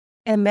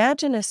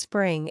Imagine a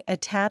spring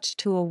attached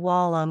to a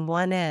wall on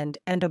one end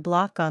and a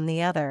block on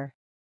the other.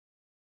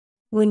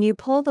 When you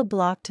pull the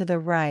block to the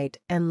right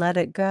and let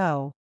it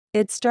go,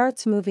 it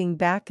starts moving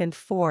back and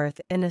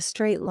forth in a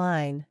straight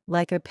line,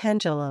 like a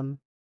pendulum.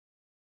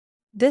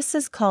 This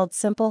is called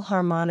simple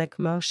harmonic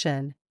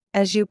motion.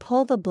 As you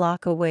pull the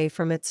block away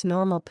from its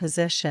normal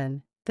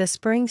position, the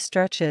spring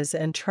stretches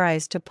and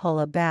tries to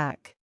pull it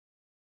back.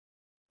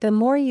 The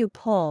more you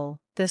pull,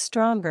 the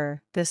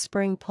stronger the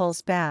spring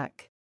pulls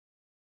back.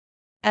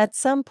 At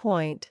some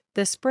point,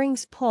 the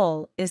spring's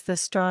pull is the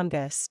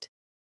strongest.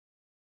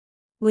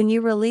 When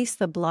you release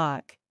the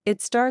block,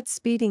 it starts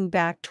speeding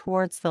back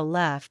towards the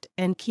left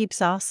and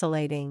keeps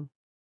oscillating.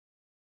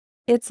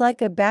 It's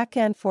like a back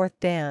and forth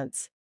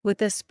dance, with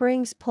the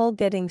spring's pull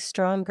getting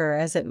stronger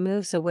as it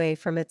moves away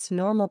from its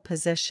normal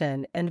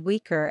position and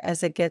weaker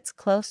as it gets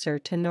closer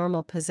to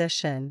normal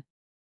position.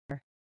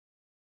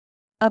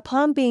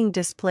 Upon being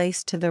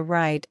displaced to the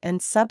right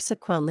and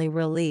subsequently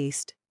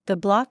released, the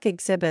block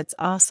exhibits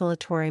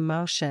oscillatory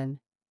motion,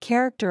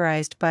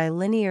 characterized by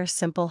linear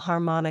simple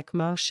harmonic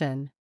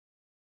motion.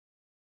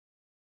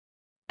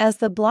 As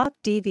the block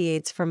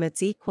deviates from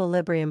its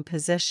equilibrium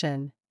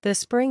position, the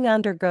spring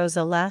undergoes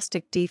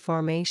elastic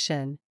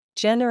deformation,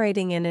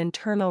 generating an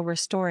internal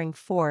restoring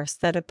force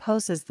that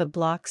opposes the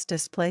block's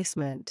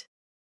displacement.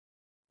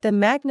 The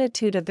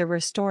magnitude of the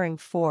restoring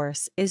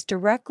force is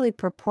directly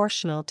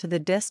proportional to the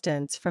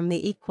distance from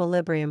the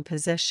equilibrium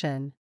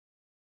position.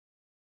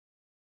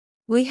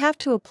 We have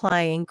to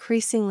apply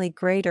increasingly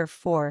greater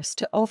force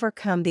to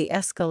overcome the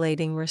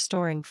escalating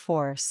restoring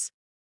force.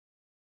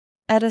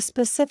 At a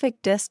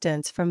specific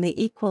distance from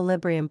the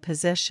equilibrium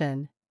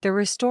position, the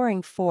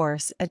restoring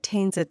force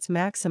attains its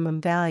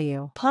maximum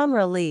value. Upon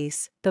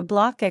release, the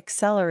block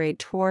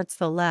accelerates towards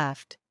the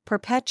left,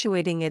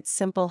 perpetuating its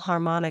simple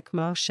harmonic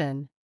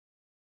motion.